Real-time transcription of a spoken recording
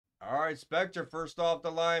All right, Spectra, first off the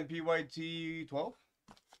line, PYT 12.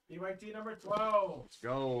 PYT number 12. Let's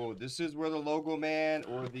go. This is where the logo man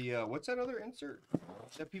or the what's that other insert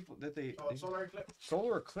that people that they Solar eclipse.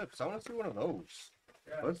 solar eclipse. I want to see one of those.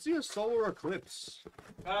 Yeah. Let's see a solar eclipse.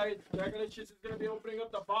 Guys, Congratulations is going to be opening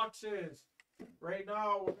up the boxes. Right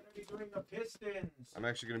now, we're going to be doing the Pistons. I'm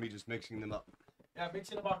actually gonna be just mixing them up. Yeah,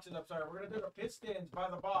 mixing the boxes up. Sorry, we're going to do the Pistons by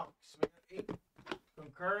the box. We got 8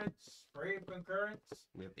 concurrents, Brave concurrents.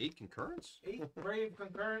 We have 8 concurrents. 8 Brave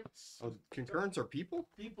concurrents. Oh, concurrents are people?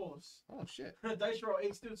 Peoples. Oh shit. Dice roll,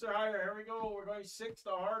 8 students or higher. Here we go. We're going 6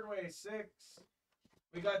 the hard way. 6.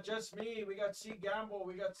 We got Just Me. We got C. Gamble.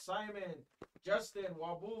 We got Simon. Justin.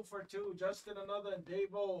 Wabu for 2. Justin another. And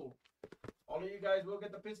Dave O. All of you guys will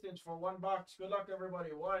get the Pistons for 1 box. Good luck, everybody.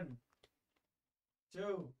 1,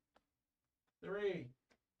 2, 3,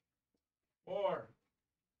 4,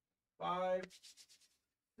 5,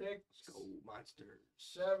 6, Let's go, monsters.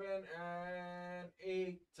 7, and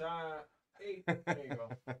 8. 8. There you go.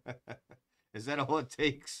 Is that all it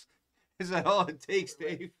takes? Is that all it takes,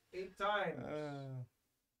 Dave? 8 times.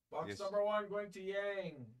 Box yes. number 1 going to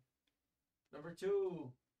Yang. Number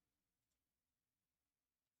 2.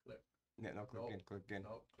 Click. Yeah, no, click Nope. in, click in.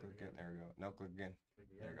 Nope. Click in, there we go. No, click again. Click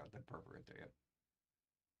There again. you go, that purple right there, yep.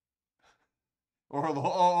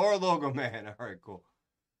 Or logo man. All right, cool.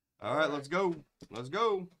 All right, let's go. Let's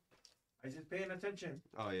go. I just paying attention.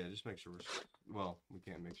 Oh yeah, just make sure we're well. We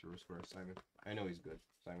can't make sure we're square, Simon. I know he's good,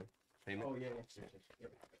 Simon. Payment. Oh, yeah.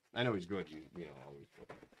 Yep. I know he's good. You know always.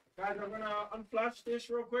 Guys, we're going to unflash this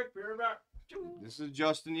real quick. Be right back. This is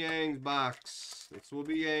Justin Yang's box. This will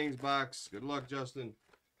be Yang's box. Good luck, Justin.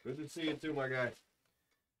 Good to see you too, my guy.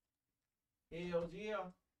 Hells yeah.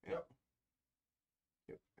 Yep.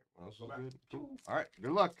 Everyone else is Go back. good. Cool. All right.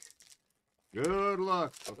 Good luck. Good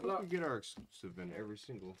luck. I think luck. we get our exclusive in every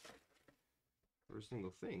single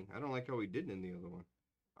thing. I don't like how we didn't in the other one.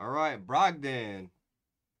 All right, Brogdon,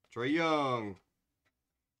 Trey Young.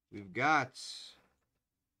 We've got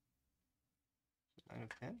 9 of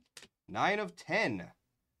 10. 9 of 10.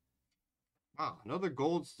 Wow,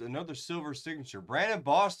 another silver signature. Brandon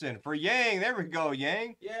Boston for Yang. There we go,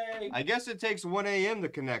 Yang. Yay. I guess it takes 1 a.m. to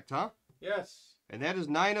connect, huh? Yes. And that is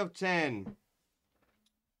 9 of 10.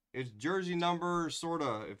 It's jersey number,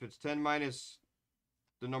 sorta, if it's 10 minus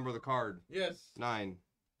the number of the card. Yes. 9.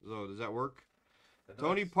 So, does that work? It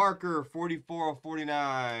Tony does. Parker, 44 of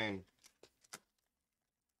 49.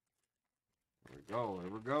 There we go.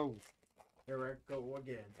 There we go. Here I go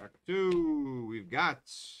again. Back 2. We've got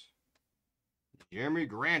Jeremy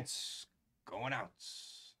Grant going out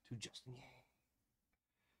to Justin Yang.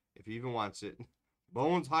 If he even wants it.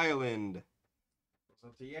 Bones Highland. What's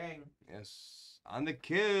up to Yang? Yes. On the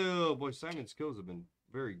kill. Boy, Simon's kills have been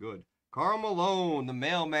very good. Karl Malone, the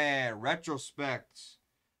mailman. Retrospect.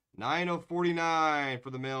 9 of 49 for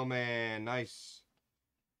the mailman. Nice.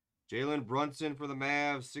 Jalen Brunson for the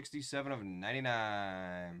Mavs. 67 of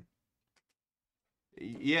 99.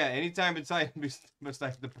 Yeah, anytime besides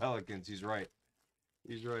the Pelicans, he's right.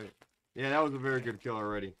 He's right. Yeah, that was a very good kill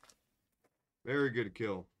already. Very good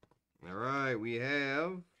kill. All right, we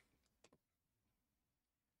have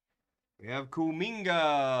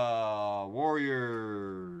Kuminga,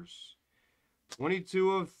 Warriors.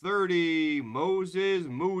 22 of 30, Moses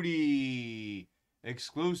Moody.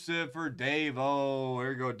 Exclusive for Dave. Oh,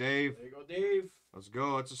 there you go, Dave. There you go, Dave. Let's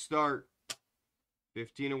go. It's a start.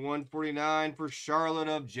 15 of 149 for Charlotte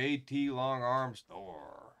of JT Long Arm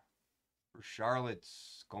Store. For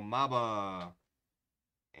Charlotte's Komaba.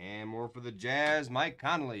 And more for the Jazz, Mike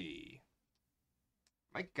Conley.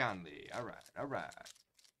 Mike Conley. All right, all right.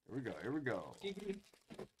 Here we go, here we go.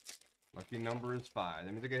 Lucky number is 5. I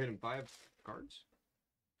think I hit him 5 cards.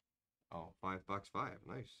 Oh, 5, box 5.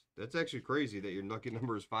 Nice. That's actually crazy that your lucky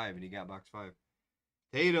number is 5 and you got box 5.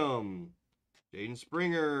 Tatum. Jaden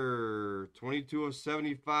Springer. 22 of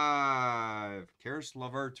 75. Karis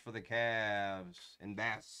LeVert for the Cavs. And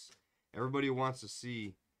Bass. Everybody wants to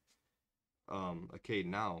see a Cade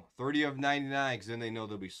now. 30 of 99 because then they know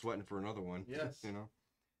they'll be sweating for another one. Yes. You know.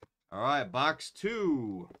 All right, box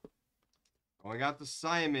 2. Going out to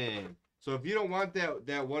Simon. So if you don't want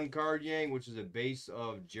that one card, Yang, which is a base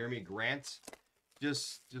of Jeremy Grant,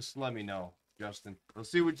 just let me know, Justin. We'll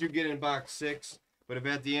see what you get in box 6. But if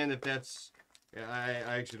at the end, if that's, I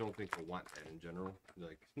actually don't think I want that in general.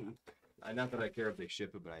 Like, not that I care if they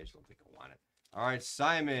ship it, but I just don't think I want it. All right,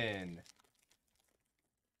 Simon.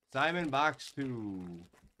 Simon, box 2.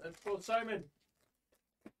 Let's go, Simon.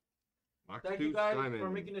 Box Thank 2, you guys Simon. for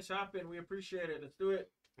making this happen. We appreciate it. Let's do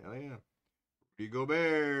it. Hell yeah. Rudy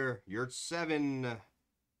Gobert. You're at 7.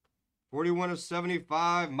 41 of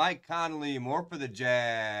 75. Mike Conley, more for the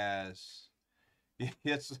Jazz.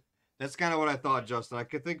 Yes, that's kind of what I thought, Justin. I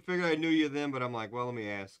figured I knew you then, but I'm like, well, let me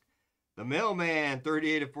ask. The mailman,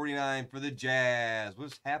 38 of 49 for the Jazz.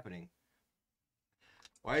 What's happening?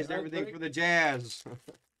 Why is everything for the Jazz?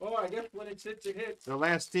 Oh, I guess when it hits, it hits. The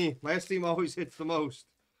last team. Last team always hits the most.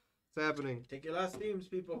 What's happening? Take your last teams,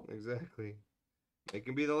 people. Exactly. They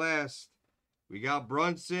can be the last. We got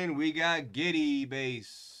Brunson. We got Giddy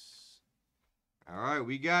base. All right,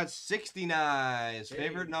 we got 69. His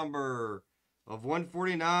favorite number of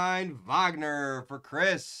 149. Wagner for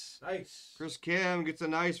Chris. Nice. Chris Kim gets a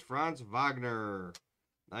nice Franz Wagner.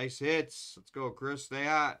 Nice hits. Let's go, Chris. Stay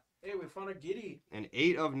hot. Hey, we found a Giddy. An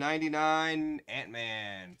 8 of 99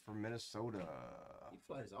 Ant-Man from Minnesota. He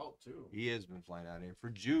flies out, too. He has been flying out here. For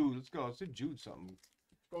Jude. Let's go. Let's do Jude something.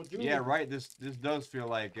 Go, Jude. Yeah, right. This does feel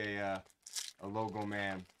like a logo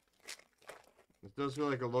man. This does feel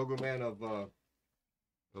like a logo man of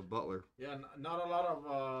Butler. Yeah, not a lot of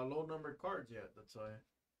low-numbered cards yet. That's why.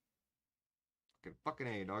 Fucking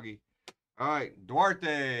A, doggy. All right,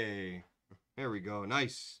 Duarte. There we go.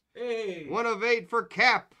 Nice. Hey. 1 of 8 for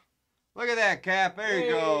Cap. Look at that, Cap. There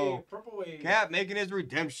you go. Purple Wave. Cap making his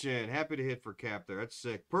redemption. Happy to hit for Cap there. That's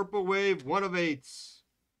sick. Purple Wave, 1 of 8.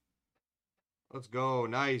 Let's go.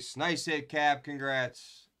 Nice. Nice hit, Cap.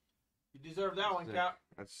 Congrats. You deserve that one, Cap.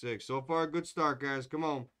 That's sick. So far, good start, guys. Come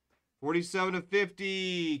on. 47 of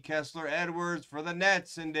 50. Kessler Edwards for the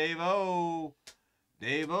Nets and Dave-O.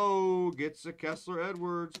 Dave-O gets a Kessler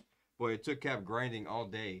Edwards. Boy, it took Cap grinding all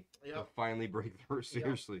day to finally break through.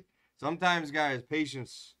 Seriously. Sometimes, guys,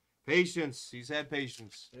 patience. Patience. He's had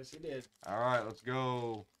patience. Yes, he did. All right, let's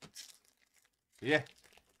go. Yeah.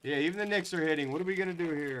 Yeah, even the Knicks are hitting. What are we going to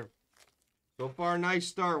do here? So far, nice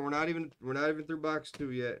start. We're not even through box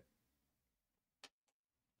 2 yet.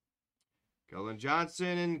 Kellen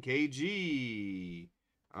Johnson and KG.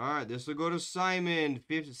 All right, this will go to Simon.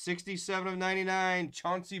 67 of 99.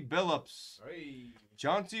 Chauncey Billups. Hey.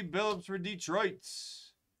 Chauncey Billups for Detroit.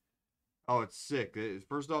 Oh, it's sick.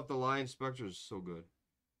 First off the line, Spectra is so good.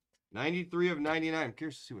 93 of 99. I'm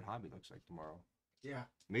curious to see what Hobby looks like tomorrow. Yeah.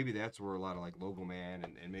 Maybe that's where a lot of like Logo Man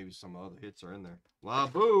and maybe some other hits are in there.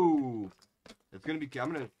 Waboo! It's gonna be.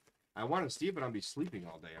 I want to see it, but I'll be sleeping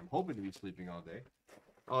all day. I'm hoping to be sleeping all day.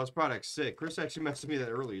 Oh, this product's sick. Chris actually messaged me that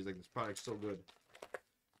early. He's like, this product's so good.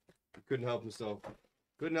 He couldn't help himself.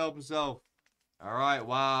 Couldn't help himself. All right,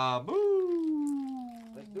 waboo!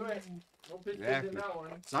 Let's do it. No pitches in that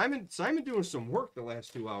one. Simon doing some work the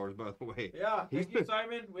last 2 hours, by the way. Yeah, thank you,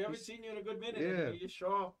 Simon. We haven't seen you in a good minute. Yeah. You just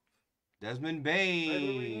show up. Desmond Right where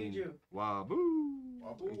we Bain. need you. Waboo.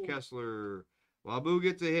 Waboo. And Kessler. Waboo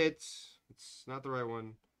gets a hit. It's not the right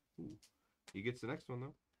one. Ooh. He gets the next one,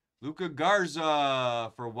 though. Luka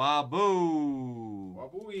Garza for Waboo.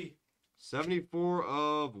 Wabooey. 74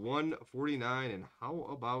 of 149. And how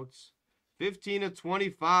about 15 of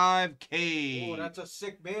 25 K? Oh, that's a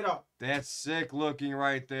sick beta. That's sick looking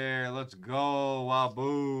right there. Let's go,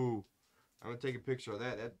 Waboo. I'm going to take a picture of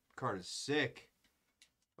that. That card is sick.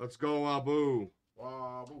 Let's go, Waboo.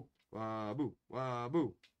 Waboo. Waboo.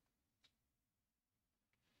 Waboo.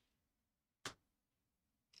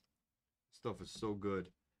 Stuff is so good.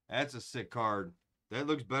 That's a sick card. That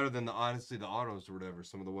looks better than honestly the autos or whatever.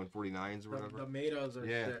 Some of the 149s or whatever. The metas are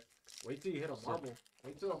sick. Wait till you hit a marble.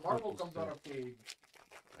 Wait till a marble comes out of cage.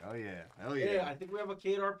 Hell yeah. Hell yeah. Yeah, I think we have a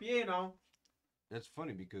Kate RPA now. That's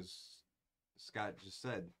funny because Scott just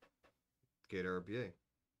said Kate RPA.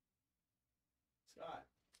 Scott.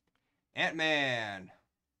 Ant-Man.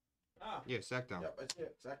 Ah. Yeah, sack down. Yep, that's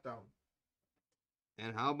it. Sack down.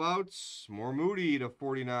 And how about more Moody to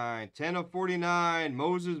 49? 10 of 49.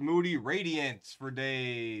 Moses Moody Radiance for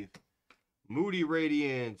Dave. Moody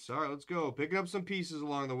Radiance. All right, let's go. Picking up some pieces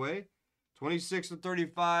along the way. 26 of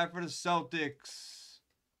 35 for the Celtics.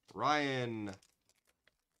 Ryan.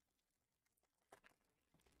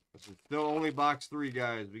 This is still only box 3,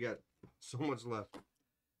 guys. We got so much left.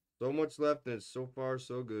 So much left, and it's so far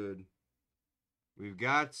so good. We've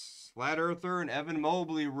got Flat Earther and Evan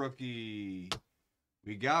Mobley rookie.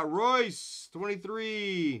 We got Royce,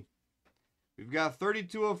 23. We've got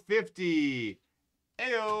 32 of 50.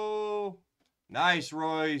 Ayo. Nice,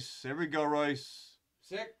 Royce. There we go, Royce.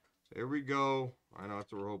 Sick. There we go. I know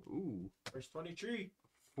that's what we're hoping. Ooh. There's 23.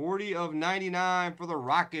 40 of 99 for the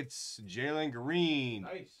Rockets. Jalen Green.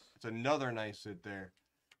 Nice. It's another nice hit there.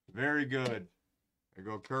 Very good. There we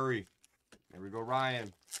go, Curry. There we go,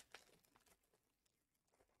 Ryan.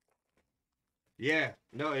 Yeah,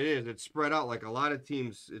 no, it is. It's spread out like a lot of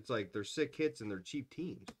teams. It's like they're sick hits and they're cheap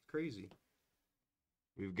teams. It's crazy.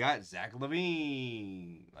 We've got Zach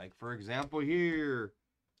LaVine. Like, for example, here.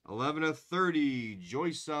 11 of 30,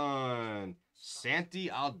 Joyson, Santi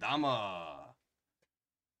Aldama.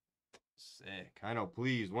 Sick. I know,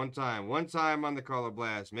 please. One time on the Color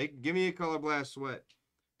Blast. Give me a Color Blast sweat.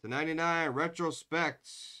 To 99, retrospect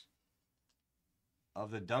of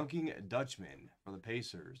the Dunking Dutchman for the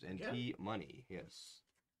Pacers and T Money. Yes.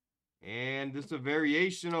 And this is a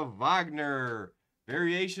variation of Wagner.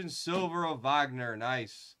 Variation silver of Wagner.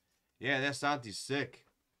 Nice. Yeah, that Santi's sick.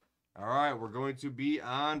 All right, we're going to be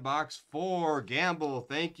on box 4. Gamble,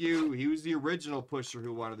 thank you. He was the original pusher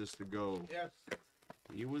who wanted this to go. Yes.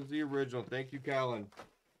 He was the original. Thank you, Colin.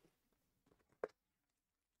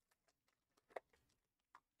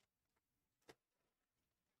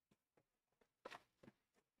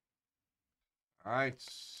 All right.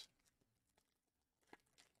 Let's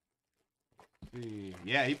see.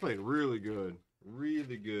 Yeah, he played really good.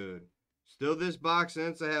 Really good. Still this box, and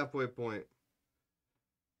it's a halfway point.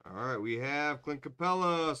 All right, we have Clint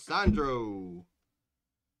Capella, Sandro.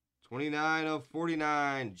 29 of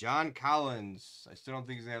 49, John Collins. I still don't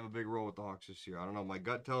think he's going to have a big role with the Hawks this year. I don't know. My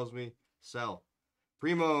gut tells me sell.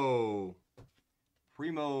 Primo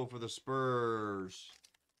for the Spurs.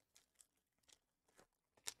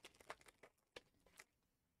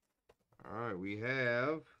 All right, we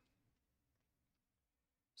have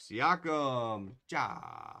Siakam.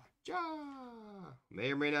 Ja.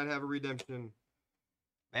 May or may not have a redemption.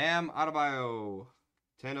 Bam Adebayo.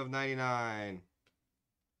 10 of 99.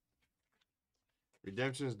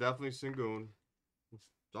 Redemption is definitely Sengun.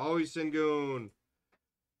 It's always Sengun.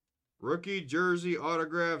 Rookie jersey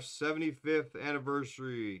autograph 75th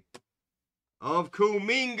anniversary of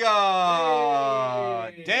Kuminga.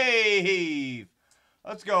 Hey. Dave.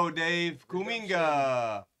 Let's go, Dave.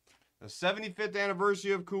 Kuminga. The 75th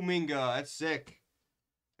anniversary of Kuminga. That's sick.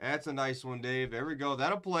 That's a nice one, Dave. There we go.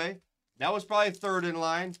 That'll play. That was probably third in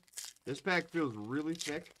line. This pack feels really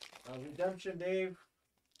thick. Redemption, Dave.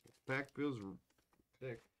 This pack feels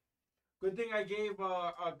thick. Good thing I gave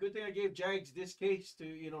Jags this case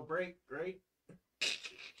to break, right?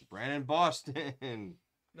 Brandon Boston.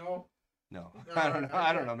 No. No.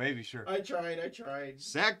 I don't know. Maybe sure. I tried.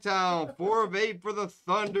 Sacktown, 4 of 8 for the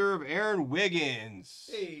Thunder of Aaron Wiggins.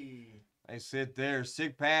 Hey. Nice hit there.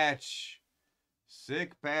 Sick patch.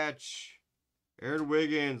 Aaron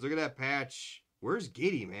Wiggins. Look at that patch. Where's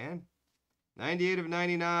Giddy, man? 98 of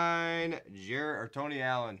 99. Tony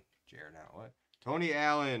Allen. Tony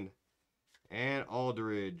Allen. And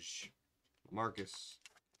Aldridge. Marcus.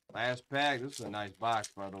 Last pack. This is a nice box,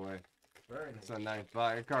 by the way. Very nice. It's a nice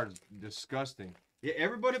box. That card's disgusting. Yeah,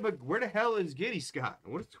 everybody, but where the hell is Giddy Scott?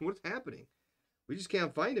 What's happening? We just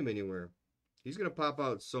can't find him anywhere. He's going to pop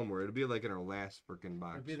out somewhere. It'll be like in our last freaking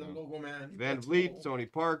box. It'll be the logo man. Van Vliet, Tony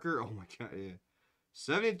Parker. Oh, my God, yeah.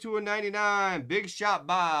 72 of 99. Big Shot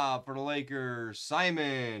Bob for the Lakers.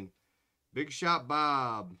 Simon. Big Shot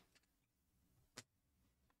Bob.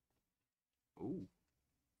 Ooh.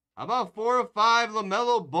 How about 4 of 5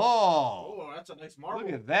 LaMelo Ball? Oh, that's a nice marble.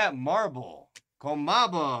 Look at that marble.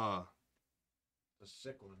 Komaba. A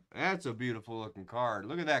sick one. That's a beautiful looking card.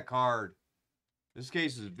 Look at that card. This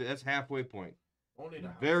case that's halfway point. Only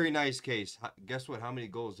the Very nice case. Guess what? How many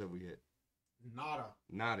goals have we hit?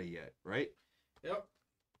 Nada yet, right? Yep.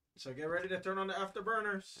 So get ready to turn on the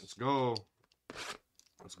afterburners. Let's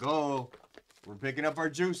go. We're picking up our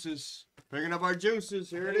juices. Here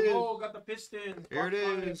it is. Oh, got the piston. Here it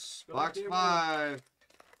is. Box 5.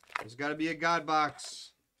 There's got to be a God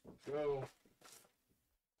box. Go.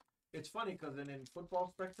 It's funny because in football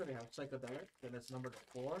Spectra they have psychedelic and it's numbered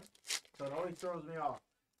 4, so it always throws me off.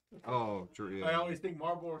 Oh, true. Yeah. I always think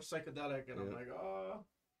marble or psychedelic, and I'm like, oh.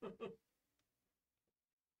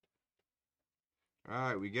 All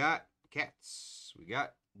right, we got Cats. We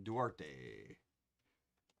got Duarte.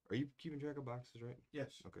 Are you keeping track of boxes, right?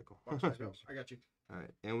 Yes. Okay, cool. Boxes go. I got you. All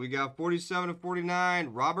right, and we got 47 of 49,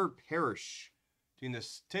 Robert Parrish. Between the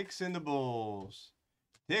Ticks and the Bulls.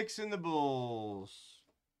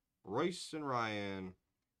 Royce and Ryan.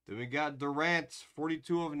 Then we got Durant,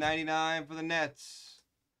 42 of 99 for the Nets.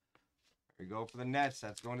 There we go for the Nets.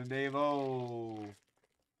 That's going to Dave-O.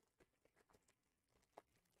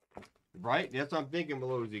 Right? That's what I'm thinking,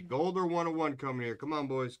 Belozy. Gold or 101 coming here. Come on,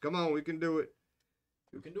 boys. Come on, we can do it.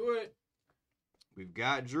 You can do it. We've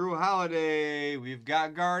got Drew Holiday. We've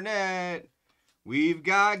got Garnett. We've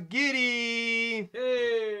got Giddy.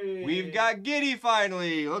 Hey. We've got Giddy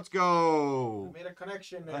finally. Let's go. We made a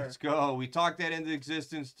connection there. Let's go. We talked that into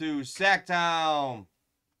existence too. Sacktown.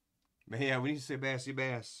 Yeah, we need to say Bassy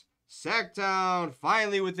Bass. Sacktown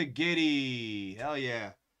finally with the Giddy. Hell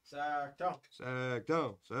yeah. Sacktown.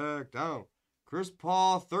 Chris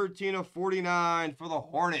Paul, 13 of 49 for the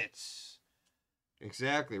Hornets.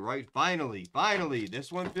 Exactly, right. Finally, finally.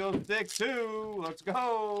 This one feels thick too. Let's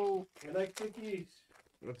go. I like cookies.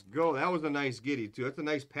 Let's go. That was a nice giddy too. That's a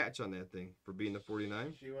nice patch on that thing for being the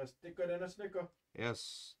 49. She was thicker than a snicker.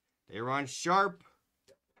 Yes. Aaron Sharp.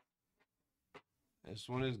 This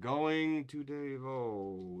one is going to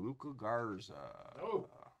Davo. Luca Garza. Oh.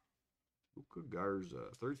 Luca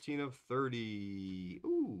Garza. 13 of 30.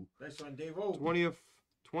 Ooh. Nice one, Davo.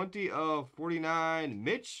 20 of 49.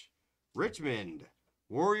 Mitch Richmond.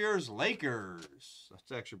 Warriors Lakers.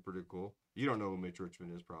 That's actually pretty cool. You don't know who Mitch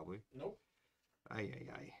Richmond is, probably. Nope.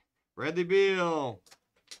 Aye. Bradley Beal.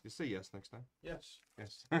 Just say yes next time. Yes.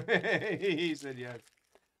 Yes. He said yes.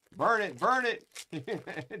 Burn it. Burn it.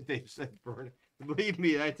 Dave said burn it. Believe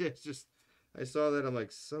me, I saw that. I'm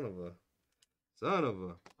like, son of a. Son of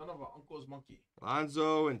a uncle's monkey.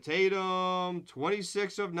 Lonzo and Tatum.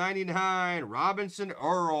 26 of 99. Robinson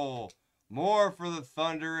Earl. More for the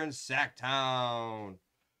Thunder and Sacktown.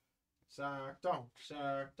 Sacktown.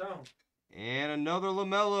 And another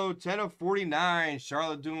LaMelo, 10 of 49.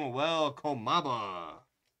 Charlotte doing well. Komaba.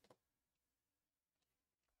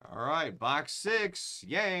 All right, box 6.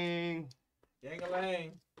 Yang.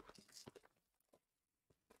 Yang-a-lang.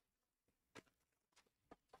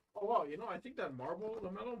 Oh, wow. You know, I think that marble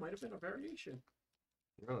LaMelo might have been a variation.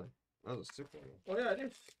 Really? That was a sick one. Oh, yeah, it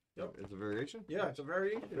is. Yep. It's a variation? Yeah, it's a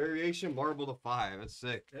variation. Variation marble to 5. That's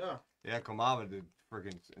sick. Yeah. Yeah, Komaba did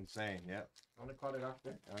freaking insane. Yep. I'm going to call it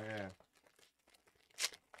after. Oh, yeah.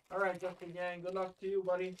 All right, Justin Yang. Good luck to you,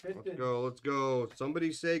 buddy. Let's go. Let's go.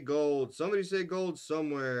 Somebody say gold. Somebody say gold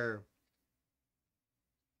somewhere.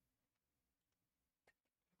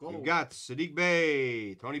 Gold. We've got Sadiq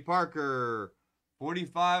Bey, Tony Parker,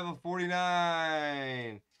 45 of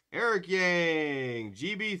 49. Eric Yang,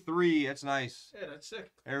 GB3. That's nice. Yeah, that's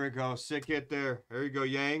sick. There we go. Sick hit there. There you go,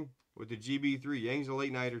 Yang, with the GB3. Yang's a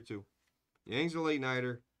late nighter, too. Yang's a late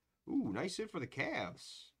nighter. Ooh, nice hit for the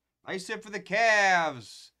Cavs. Nice hit for the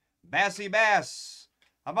Cavs. Bassy Bass.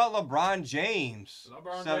 How about LeBron James?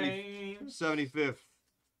 James. 75th.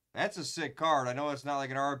 That's a sick card. I know it's not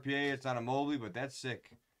like an RPA. It's not a Mobley, but that's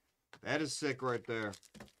sick. That is sick right there.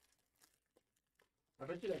 I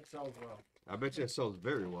bet you that sells well. I bet you it sells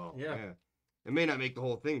very well. Yeah. It may not make the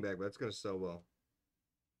whole thing back, but it's going to sell well.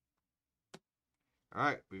 All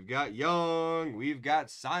right. We've got Young. We've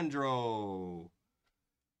got Sandro.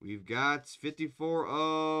 We've got 54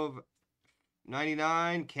 of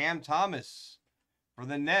 99. Cam Thomas for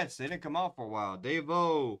the Nets. They didn't come out for a while.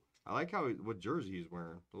 Davo. I like what jersey he's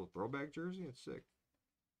wearing. A little throwback jersey. It's sick.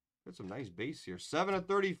 Got some nice base here. 7 of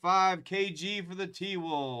 35. KG for the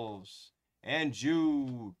T-Wolves. And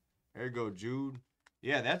Jude. There you go, Jude.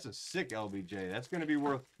 Yeah, that's a sick LBJ. That's going to be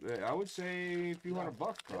worth, I would say, a few $100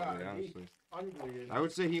 probably, honestly. I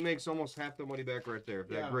would say he makes almost half the money back right there. If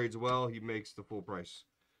that grades well, he makes the full price.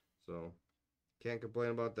 So, can't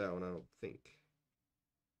complain about that one, I don't think.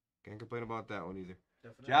 Can't complain about that one either.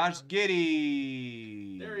 Definitely Josh not.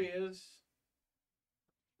 Giddey. There he is.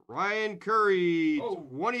 Ryan Curry.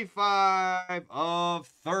 25 of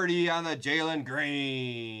 30 on the Jalen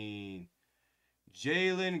Green.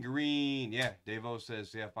 Jalen Green. Yeah, Davo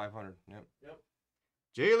says, 500. Yep.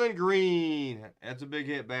 Jalen Green. That's a big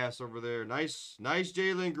hit, Bass, over there. Nice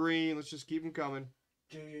Jalen Green. Let's just keep him coming.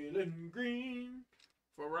 Jalen Green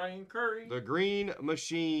for Ryan Curry. The Green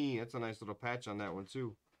Machine. That's a nice little patch on that one,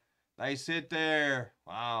 too. Nice hit there.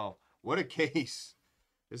 Wow. What a case.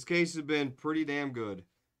 This case has been pretty damn good.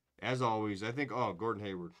 As always. I think, Gordon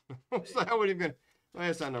Hayward. I wouldn't even.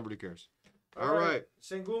 That's not numbered. Who cares? All right.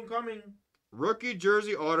 Sengun coming. Rookie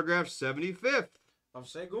jersey autograph 75th. Of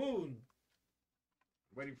Sengun.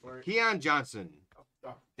 Waiting for it. Keon Johnson.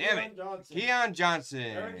 Damn it. Keon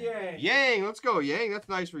Johnson. Yang. Yang. Let's go, Yang. That's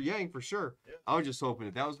nice for Yang for sure. Yep. I was just hoping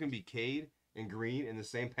if that was going to be Cade and Green in the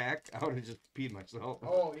same pack, I would have just peed myself.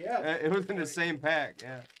 Oh, yeah. It was in the same pack,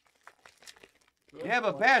 yeah. Yeah,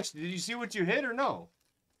 but Patch, did you see what you hit or no?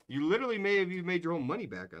 You literally you made your own money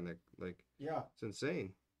back on that. Like, yeah. It's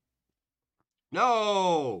insane.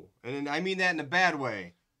 No! And I mean that in a bad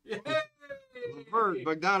way. Yeah.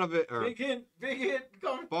 Bogdanovich. Big hit.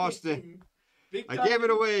 Boston. Big I gave it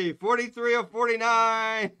away. 43 of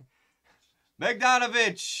 49.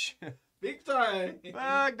 Bogdanovich. Big time.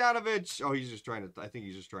 Bogdanovich. Oh, I think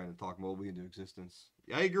he's just trying to talk Mobley into existence.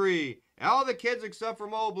 I agree. All the kids except for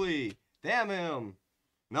Mobley. Damn him.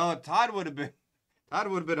 No, Todd would have been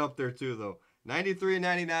up there too, though. 93 and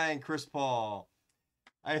 99, Chris Paul.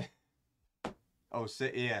 Yeah,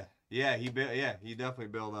 he definitely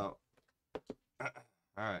bailed out. All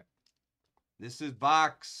right. This is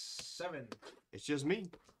box 7. It's just me.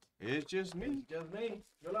 It's just me. It's just me.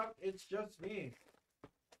 Good luck. It's just me.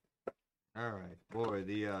 All right, boy.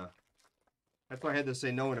 That's why I had to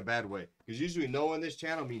say no in a bad way, because usually no on this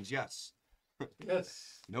channel means yes.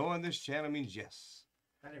 Yes. No on this channel means yes.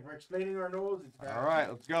 And if we're explaining our nose, it's bad. All right,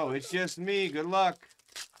 let's go. It's just me. Good luck.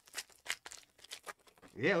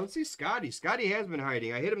 Yeah, let's see Scotty. Scotty has been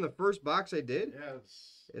hiding. I hit him the first box I did.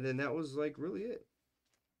 Yes. And then that was like really it.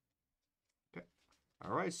 Okay.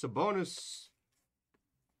 All right, Sabonis.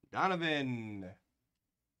 Donovan.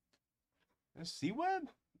 That's C-Web?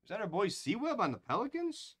 Is that our boy C-Web on the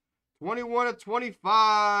Pelicans?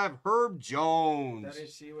 21/25, Herb Jones. That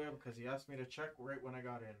is C-Web because he asked me to check right when I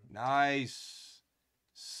got in. Nice.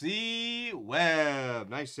 C-Web.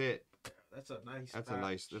 Nice hit. Yeah, that's a nice That's patch. a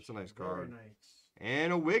nice card. Very nice.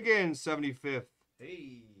 And a Wiggins, 75th.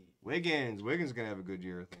 Hey. Wiggins is gonna have a good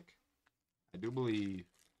year, I think. I do believe.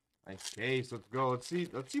 Nice case. Let's go. Let's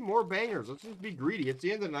see more bangers. Let's just be greedy. It's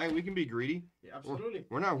the end of the night. We can be greedy. Yeah, absolutely.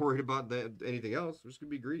 We're not worried about anything else. We're just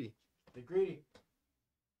gonna be greedy. Be greedy.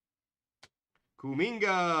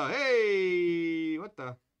 Kuminga. Hey, what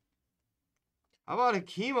the? How about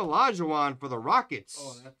Hakeem Olajuwon for the Rockets?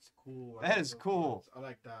 Oh, that's cool. That is cool. I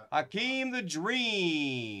like that. Hakeem the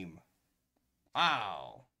Dream.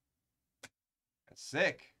 Wow. That's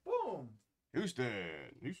sick. Boom.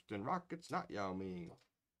 Houston Rockets, not Yao Ming.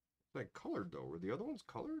 It's like colored though. Were the other ones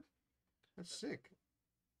colored? That's sick.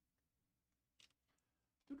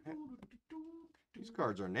 These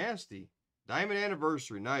cards are nasty. Diamond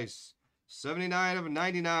Anniversary, nice.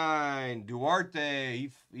 79/99. Duarte,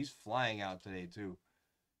 he's flying out today too.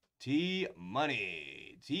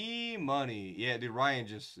 T-Money. Yeah, dude,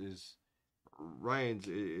 Ryan's,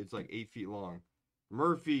 it's like 8 feet long.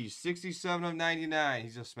 Murphy, 67/99.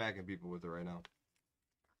 He's just smacking people with it right now.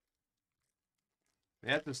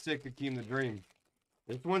 They have to stick Hakeem the Dream.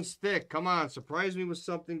 This one's thick. Come on, surprise me with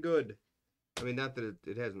something good. I mean, not that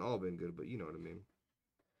it hasn't all been good, but you know what I mean.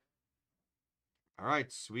 All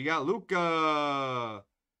right, so we got Luca.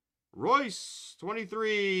 Royce,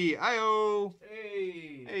 23. Io.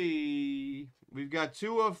 Hey. We've got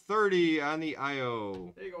 2/30 on the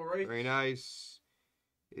Io. There you go, Royce. Very nice.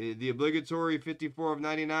 The obligatory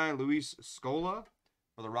 54/99, Luis Scola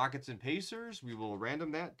for the Rockets and Pacers. We will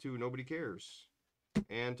random that to Nobody Cares.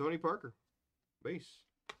 And Tony Parker, base.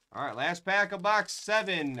 All right, last pack of box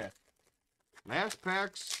 7. Last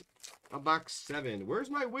packs of box 7. Where's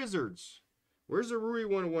my Wizards? Where's the Rui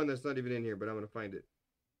 101 that's not even in here, but I'm going to find it.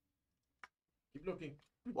 Keep looking.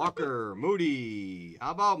 Walker, Moody.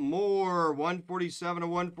 How about more?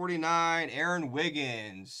 147/149, Aaron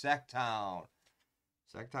Wiggins, Sacktown.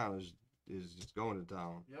 Sacktown is just going to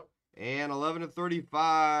town. Yep. And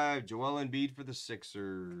 11/35, Joel Embiid for the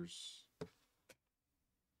Sixers.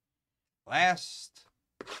 Last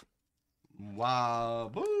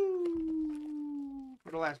Waboo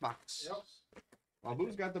for the last box. Yep.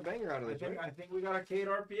 Waboo's got the banger out of this. I think we got a Cade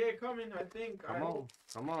RPA coming. I think. Come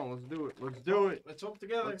on, let's do it. Let's do it. Let's hope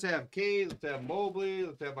together. Let's have Cade, let's have Mobley,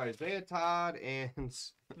 let's have Isaiah Todd, and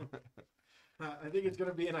I think it's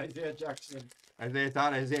gonna be an Isaiah Jackson. Isaiah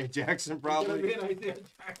Todd, Isaiah Jackson, probably. It's gonna be an Isaiah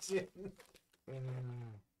Jackson.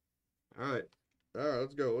 All right,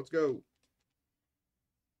 let's go.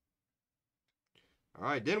 All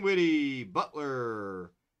right, Dinwiddie,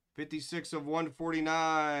 Butler,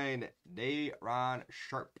 56/149, Day'Ron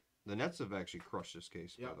Sharp. The Nets have actually crushed this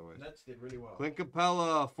case, by the way. Nets did really well. Clint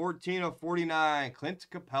Capella, 14/49, Clint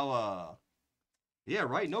Capella. Yeah,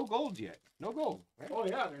 right. No gold yet. No gold. Right? Oh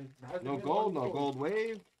yeah, No gold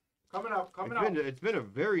wave. Coming up. It's been a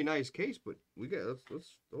very nice case, but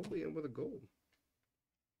let's hopefully end with a gold.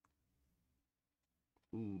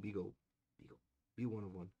 Ooh, B-gold.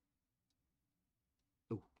 B101.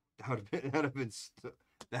 Ooh, that'd have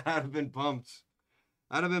been pumped.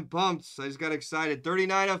 I'd have been pumped. I just got excited.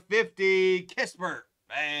 39/50, Kispert.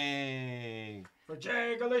 Bang. For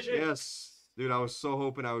Jay Galicious. Yes. Dude, I was so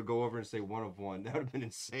hoping I would go over and say 1/1. That would have been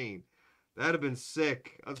insane. That'd have been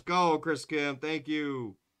sick. Let's go, Chris Kim. Thank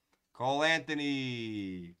you. Cole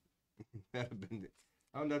Anthony. That'd have been.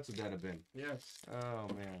 How nuts would that have been? Yes. Oh,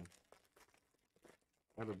 man.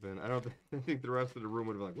 That'd have been. I think the rest of the room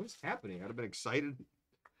would have been like, what's happening? I'd have been excited.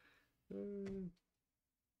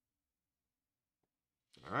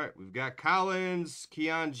 All right, we've got Collins,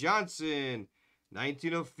 Keon Johnson,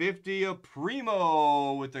 19/50 of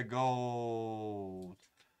Primo with the gold.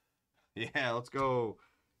 Yeah, let's go.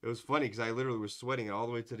 It was funny because I literally was sweating it all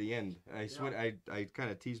the way to the end. I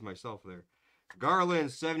kind of teased myself there.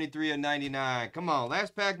 Garland, 73/99. Come on,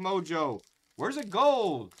 last pack mojo. Where's the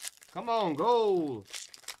gold? Come on, gold.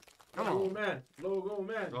 Come on. Logo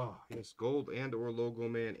man. Oh, yes, gold and or logo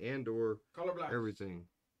man and or Color black. everything.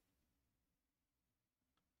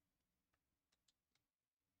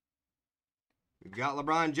 We've got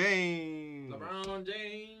LeBron James. LeBron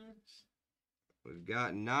James. We've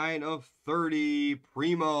got 9 of 30.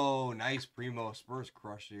 Primo. Nice Primo. Spurs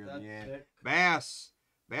crushed here at the end. Sick. Bass.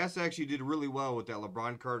 Bass actually did really well with that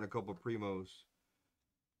LeBron card and a couple of Primos.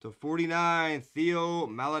 To 49, Theo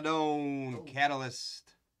Maladone. Oh.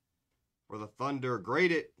 Catalyst for the Thunder.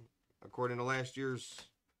 Graded, according to last year's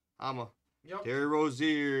Hama. Yep. Terry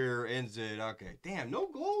Rozier ends it. Okay. Damn, no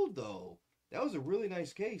gold, though. That was a really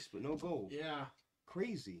nice case, but no gold. Yeah.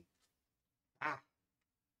 Crazy. All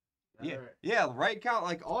Yeah, right. yeah, right count,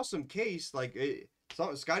 like, awesome case. Like,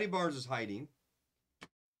 Scotty Barnes is hiding.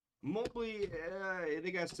 Mobley,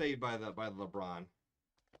 they got saved by LeBron.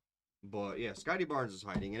 But, yeah, Scotty Barnes is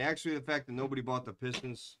hiding. And actually, the fact that nobody bought the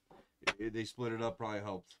Pistons, they split it up probably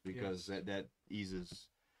helped because that eases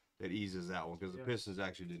that one. Because the Pistons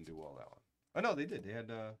actually didn't do well that one. Oh, no, they did. They had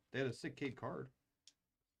a sick Cade card.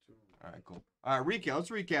 All right, cool. All right, recap. Let's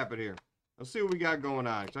recap it here. Let's see what we got going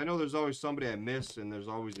on. Because I know there's always somebody I miss, and there's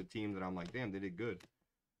always a team that I'm like, damn, they did good.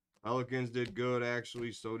 Pelicans did good,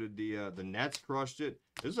 actually. So did the Nets crushed it.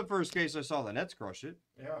 This is the first case I saw the Nets crush it.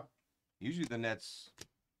 Yeah. Usually the Nets,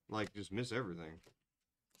 like, just miss everything.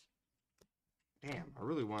 Damn, I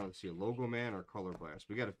really wanted to see a Logo Man or Color Blast.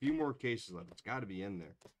 We got a few more cases left. It's got to be in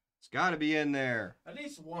there. It's got to be in there. At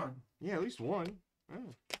least one. Yeah, at least one.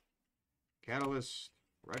 Oh. Catalyst,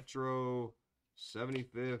 Retro,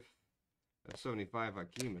 75th. That 75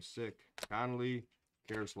 Hakeem is sick. Conley,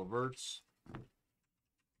 Karis LeVerts.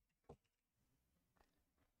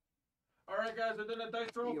 All right, guys, we're doing a dice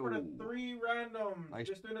roll for the 3 random. Nice.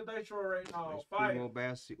 Just doing a dice roll right now. Nice 5. Primo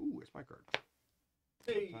Bassi. Ooh, that's my card.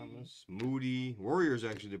 Hey. Thomas, Moody. Warriors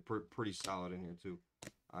actually did pretty solid in here, too.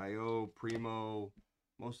 Io, Primo,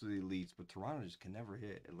 most of the elites, but Toronto just can never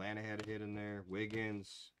hit. Atlanta had a hit in there.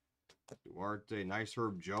 Wiggins, Duarte, nice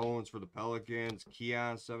Herb Jones for the Pelicans.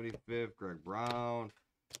 Keon, 75th. Greg Brown,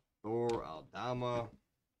 Thor, Aldama.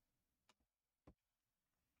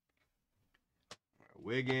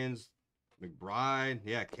 Wiggins, McBride.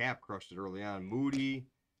 Yeah, Cap crushed it early on. Moody,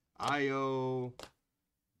 Io,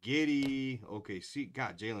 Giddy. OKC.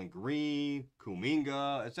 God, Jalen Green,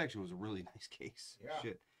 Kuminga. It actually was a really nice case. Yeah.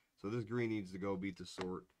 Shit. So this green needs to go beat the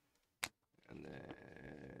sort. And then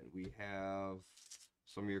we have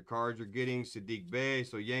some of your cards you're getting. Sadiq Bey.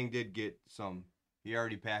 So Yang did get some. He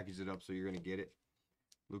already packaged it up, so you're going to get it.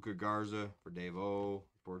 Luka Garza for Dave O,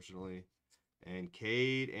 unfortunately. And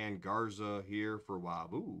Cade and Garza here for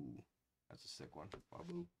Wabu. That's a sick one.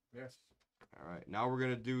 Wabu. Yes. All right. Now we're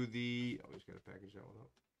going to do the... Oh, we just got to package that one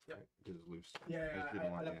up. Yep. Because it's loose. Yeah, I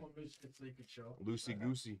didn't want I left that. one loose so you could show.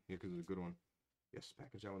 Loosey-goosey. Yeah, because it's a good one. Yes,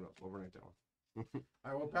 package that one up. Overnight that one.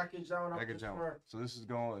 I will package that one up. Package that one. So this is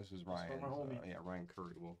Ryan. my homie. Yeah, Ryan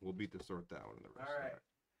Curry. We'll beat the sort that one in the rest. All right.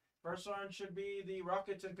 First one should be the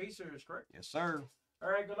Rockets and Pacers, correct? Yes, sir. All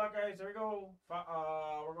right, good luck, guys. Here we go.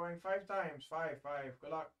 We're going 5 times. 5.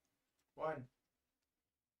 Good luck. 1,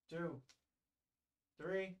 2,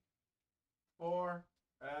 3, 4,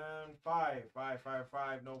 and 5.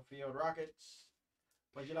 5. No field. Rockets.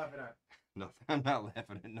 What you laughing at? Nothing. I'm not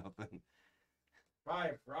laughing at nothing.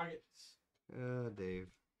 5. Rockets. Dave.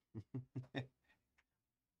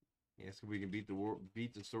 Yes, we can beat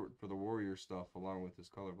the sort for the Warrior stuff along with this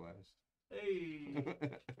Color Blast. Hey.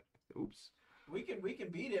 Oops. We can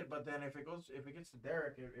beat it, but then if it gets to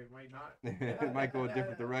Derek, it might not. It might go a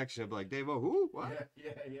different direction. I'd be like, Dave, who? What?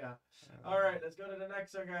 Yeah. All right, let's go to the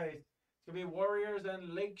next one, guys. It's gonna be Warriors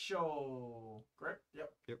and Lake Show. Correct?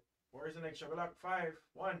 Yep. Warriors and Lake Show. Good luck. 5.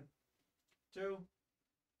 1, 2,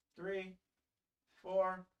 3,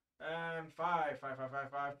 4, and 5.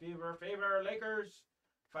 5. Favor Lakers.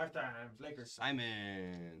 5 times. Lakers.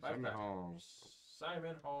 Simon Hong.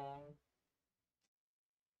 Simon Hong.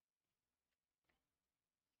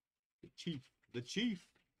 The Chief.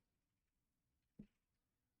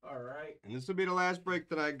 All right. And this will be the last break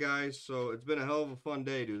tonight, guys. So it's been a hell of a fun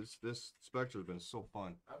day, dude. This Spectra's been so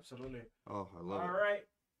fun. Absolutely. Oh, I love it. All right.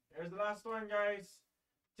 Here's the last one, guys.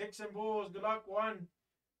 Ticks and Bulls. Good luck. 1,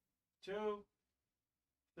 2,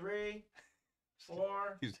 3,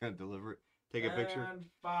 4. He's gonna deliver it. Take a picture. And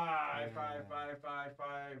 5.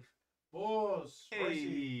 Bulls.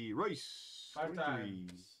 Hey, Royce. 5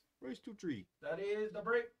 times. Royce 2-3. That is the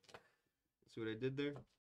break. See what I did there?